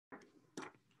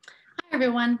Hi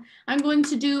everyone, I'm going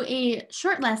to do a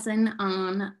short lesson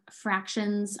on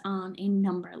fractions on a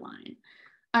number line.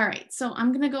 All right, so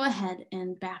I'm gonna go ahead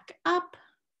and back up.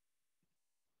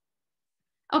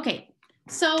 Okay,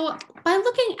 so by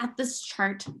looking at this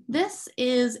chart, this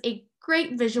is a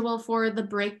great visual for the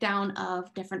breakdown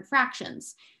of different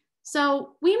fractions.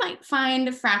 So we might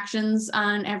find fractions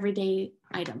on everyday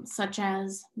items, such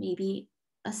as maybe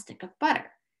a stick of butter.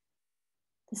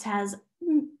 This has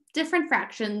different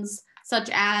fractions, such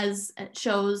as it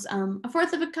shows a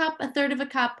fourth of a cup, a third of a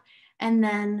cup, and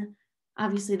then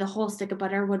obviously the whole stick of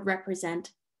butter would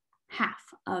represent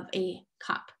half of a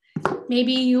cup.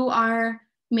 Maybe you are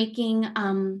making,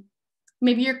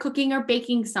 maybe you're cooking or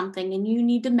baking something and you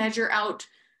need to measure out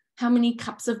how many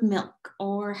cups of milk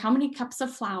or how many cups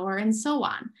of flour and so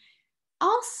on.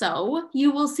 Also,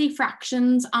 you will see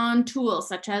fractions on tools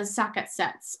such as socket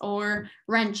sets or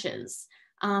wrenches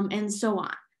and so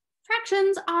on.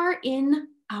 Fractions are in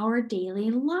our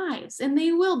daily lives and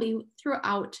they will be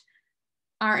throughout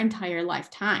our entire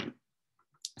lifetime.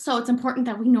 So it's important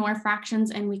that we know our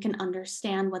fractions and we can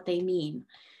understand what they mean.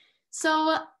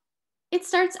 So it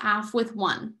starts off with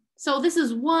 1. So this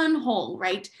is one whole,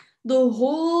 right? The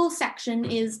whole section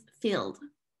is filled.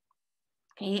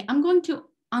 Okay, I'm going to,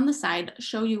 on the side,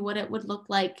 show you what it would look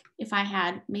like if I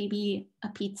had maybe a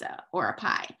pizza or a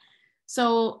pie.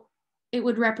 So it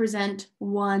would represent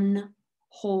one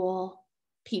whole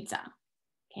pizza,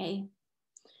 okay?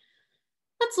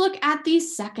 Let's look at the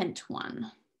second one.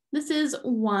 This is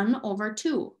 1 over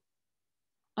 2.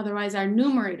 Otherwise, our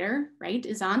numerator, right,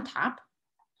 is on top,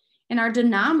 and our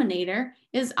denominator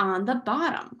is on the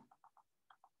bottom.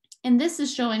 And this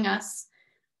is showing us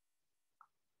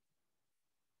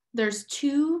there's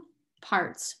 2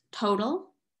 parts total.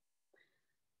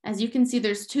 As you can see,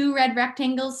 there's 2 red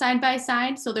rectangles side by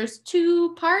side, so there's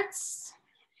 2 parts.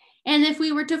 And if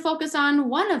we were to focus on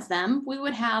one of them, we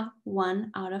would have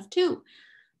 1 out of 2.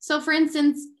 So for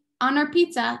instance, on our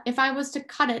pizza, if I was to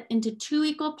cut it into 2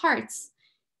 equal parts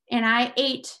and I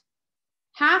ate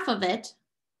half of it,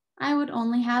 I would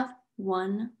only have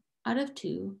 1 out of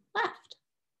 2 left.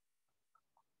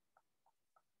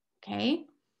 Okay.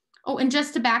 Oh, and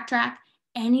just to backtrack,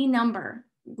 any number,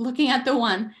 looking at the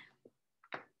 1,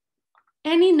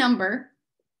 any number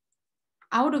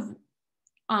out of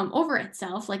over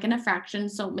itself, like in a fraction,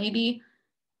 so maybe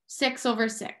 6 over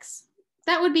 6,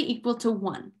 that would be equal to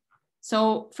 1.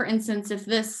 So for instance, if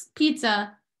this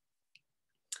pizza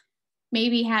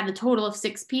maybe had a total of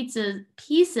 6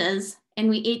 pieces and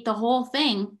we ate the whole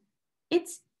thing,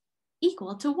 it's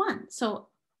equal to 1. So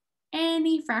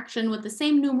any fraction with the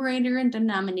same numerator and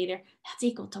denominator, that's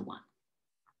equal to 1.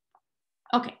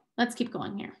 Okay, let's keep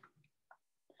going here.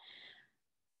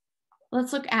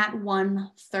 Let's look at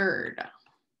 1/3.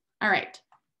 All right,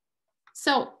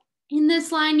 so in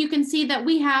this line, you can see that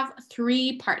we have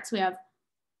 3 parts. We have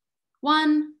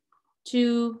 1,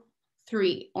 2,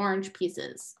 3 orange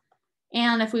pieces.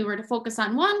 And if we were to focus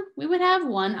on 1, we would have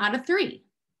 1 out of 3,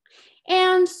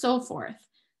 and so forth.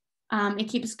 It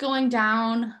keeps going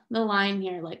down the line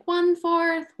here, like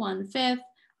 1/4, 1/5,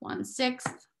 1/6,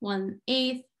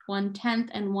 1/8, 1/10,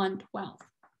 and 1/12.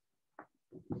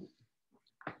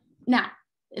 Now,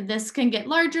 this can get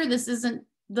larger. This isn't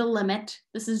the limit.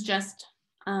 This is just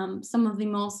some of the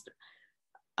most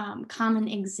common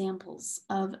examples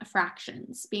of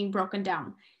fractions being broken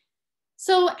down.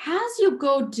 So as you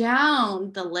go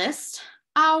down the list,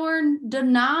 our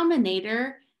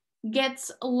denominator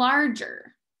gets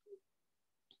larger.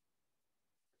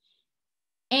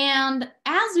 And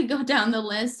as we go down the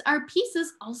list, our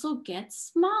pieces also get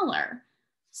smaller.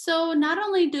 So not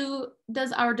only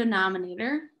does our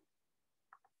denominator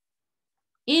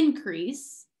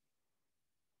increase,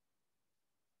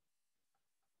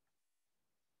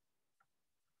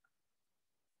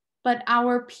 but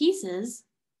our pieces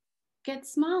get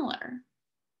smaller.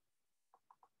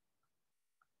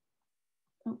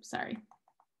 Oh, sorry.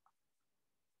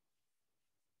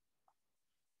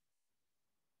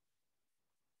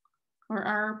 Or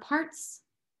our parts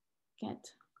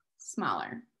get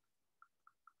smaller.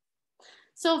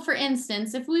 So for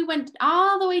instance, if we went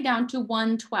all the way down to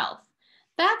 1/12,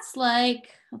 that's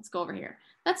like, let's go over here.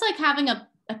 That's like having a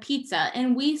pizza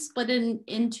and we split it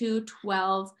into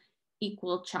 12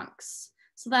 equal chunks.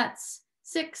 So that's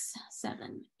 6,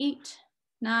 7, 8,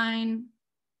 9,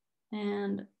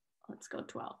 and let's go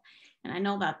 12. And I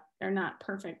know that they're not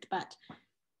perfect, but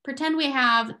pretend we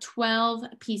have 12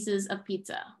 pieces of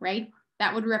pizza, right?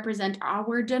 That would represent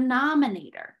our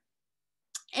denominator.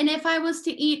 And if I was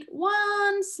to eat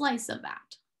 1 slice of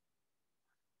that,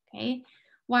 okay,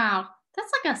 wow,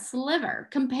 that's like a sliver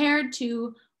compared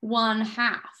to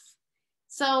 1/2.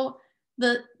 So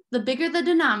the bigger the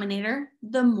denominator,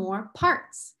 the more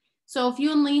parts. So if you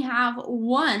only have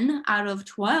 1 out of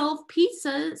 12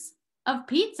 pieces of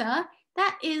pizza,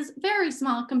 that is very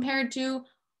small compared to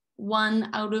 1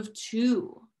 out of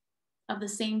 2 of the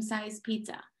same size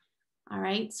pizza. All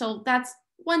right, so that's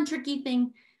one tricky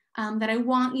thing that I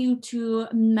want you to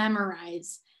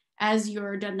memorize. As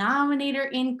your denominator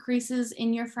increases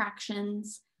in your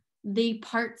fractions, the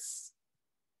parts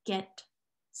get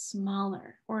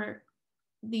smaller, or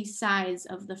the size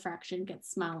of the fraction gets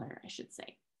smaller, I should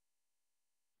say.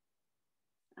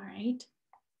 All right.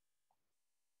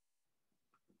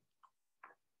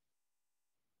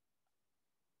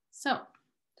 So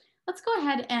let's go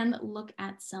ahead and look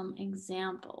at some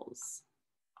examples.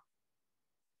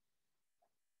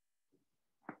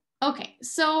 Okay,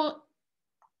 so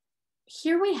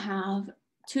here we have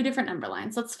 2 different number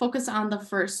lines. Let's focus on the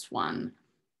first one.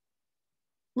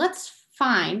 Let's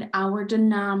find our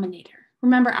denominator.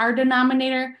 Remember, our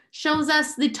denominator shows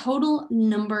us the total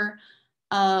number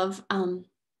of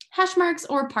hash marks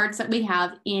or parts that we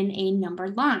have in a number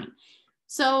line.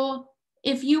 So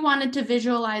if you wanted to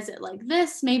visualize it like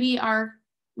this, maybe our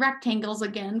rectangles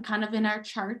again, kind of in our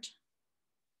chart.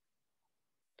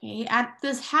 Okay, at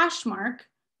this hash mark,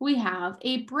 we have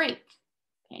a break,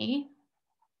 okay?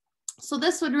 So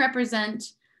this would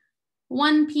represent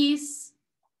one piece,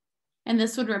 and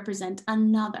this would represent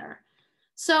another.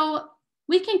 So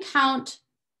we can count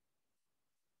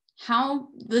how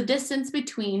the distance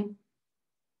between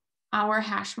our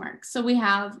hash marks. So we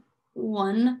have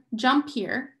 1 jump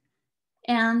here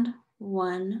and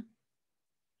 1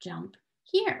 jump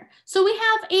here. So we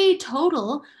have a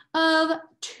total of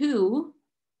 2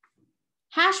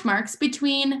 hash marks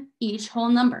between each whole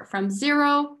number from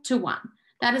 0 to 1.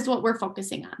 That is what we're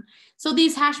focusing on. So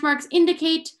these hash marks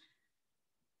indicate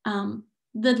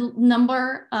the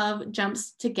number of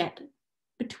jumps to get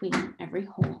between every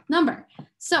whole number.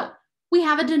 So we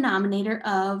have a denominator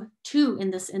of 2 in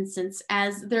this instance,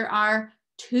 as there are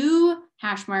 2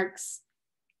 hash marks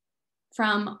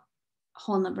from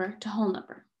whole number to whole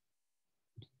number.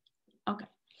 Okay,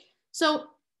 so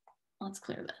let's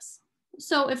clear this.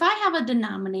 So if I have a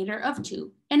denominator of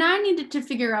 2 and I needed to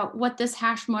figure out what this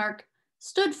hash mark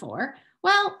stood for,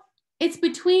 well, it's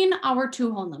between our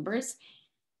 2 whole numbers,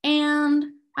 and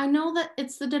I know that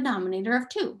it's the denominator of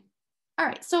 2. All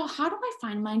right, so how do I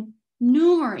find my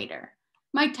numerator,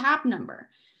 my top number?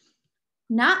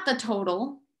 Not the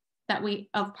total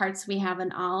of parts we have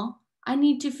in all. I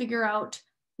need to figure out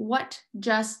what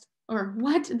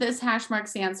this hash mark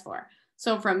stands for.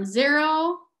 So from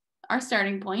 0, our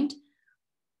starting point,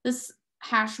 this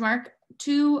hash mark,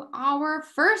 to our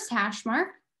first hash mark,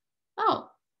 oh,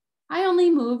 I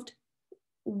only moved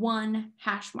 1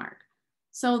 hash mark.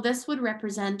 So this would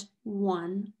represent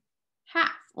 1/2,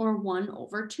 or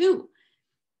 1/2.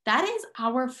 That is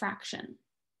our fraction.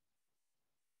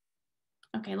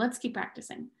 Okay, let's keep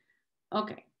practicing.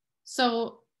 Okay,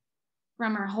 so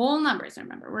from our whole numbers,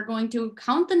 remember, we're going to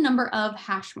count the number of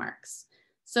hash marks.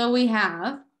 So we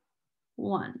have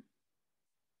 1.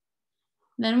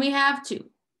 Then we have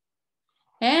 2.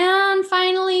 And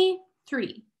finally,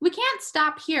 3. We can't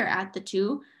stop here at the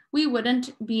 2. We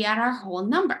wouldn't be at our whole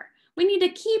number. We need to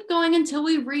keep going until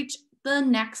we reach the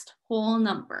next whole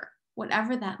number,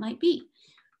 whatever that might be.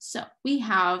 So we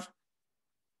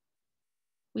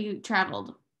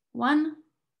traveled 1,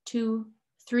 2,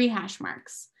 3 hash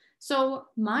marks. So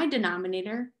my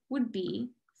denominator would be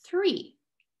 3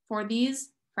 for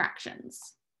these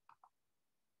fractions.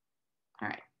 All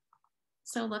right,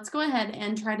 so let's go ahead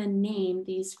and try to name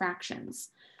these fractions.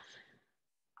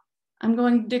 I'm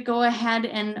going to go ahead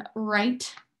and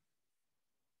write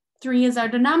 3 as our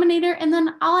denominator, and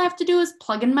then all I have to do is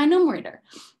plug in my numerator.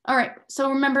 All right, so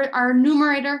remember, our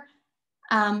numerator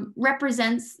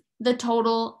represents the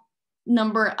total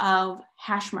number of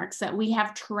hash marks that we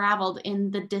have traveled in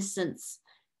the distance.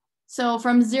 So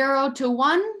from 0 to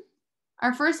 1,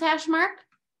 our first hash mark,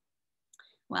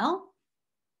 well,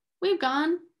 we've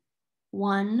gone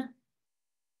 1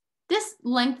 this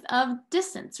length of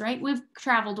distance, right? We've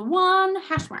traveled 1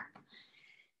 hash mark.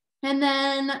 And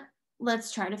then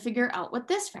let's try to figure out what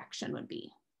this fraction would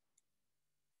be.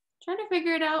 Try to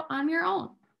figure it out on your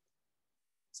own.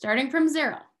 Starting from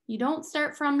 0. You don't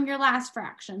start from your last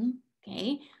fraction,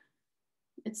 okay?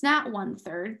 It's not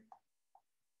 1/3.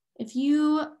 If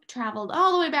you traveled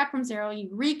all the way back from 0, you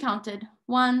recounted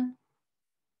 1.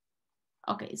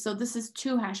 Okay, so this is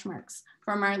 2 hash marks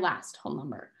from our last whole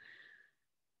number.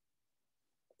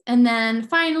 And then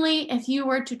finally, if you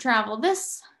were to travel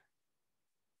this,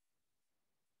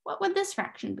 what would this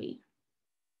fraction be?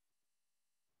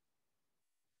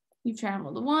 You've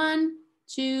traveled 1,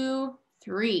 2,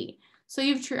 3. So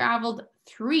you've traveled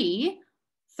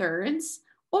 3/3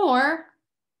 or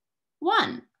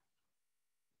 1.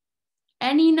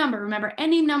 Any number, remember,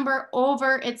 any number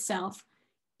over itself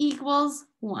equals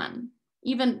 1.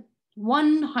 Even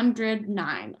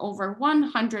 109 over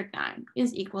 109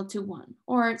 is equal to 1,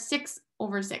 or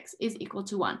 6/6 is equal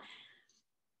to 1.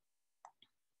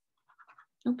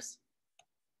 Oops.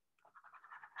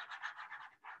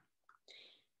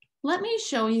 Let me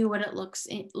show you what it looks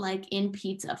like in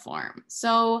pizza form.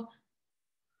 So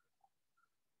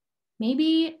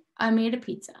maybe I made a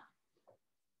pizza.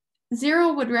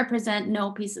 0 would represent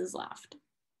no pieces left.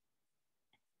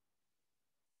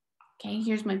 Okay,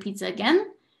 here's my pizza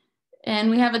again. And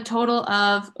we have a total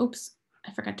of, oops,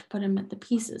 I forgot to put in the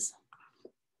pieces.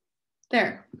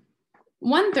 There.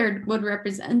 1/3 would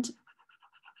represent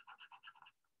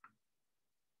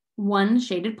 1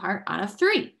 shaded part out of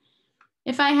 3.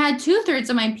 If I had 2/3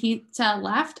 of my pizza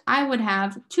left, I would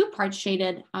have 2 parts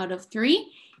shaded out of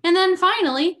 3. And then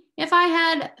finally, if I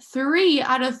had 3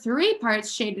 out of 3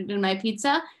 parts shaded in my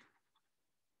pizza,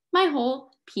 my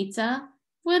whole pizza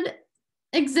would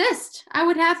exist. I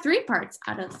would have 3 parts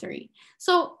out of 3.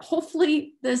 So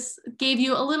hopefully this gave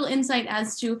you a little insight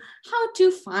as to how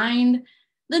to find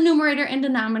the numerator and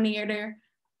denominator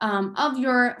of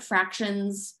your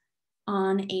fractions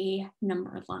on a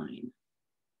number line.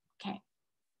 Okay.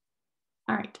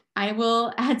 All right, I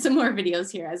will add some more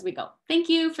videos here as we go. Thank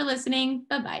you for listening.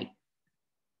 Bye-bye.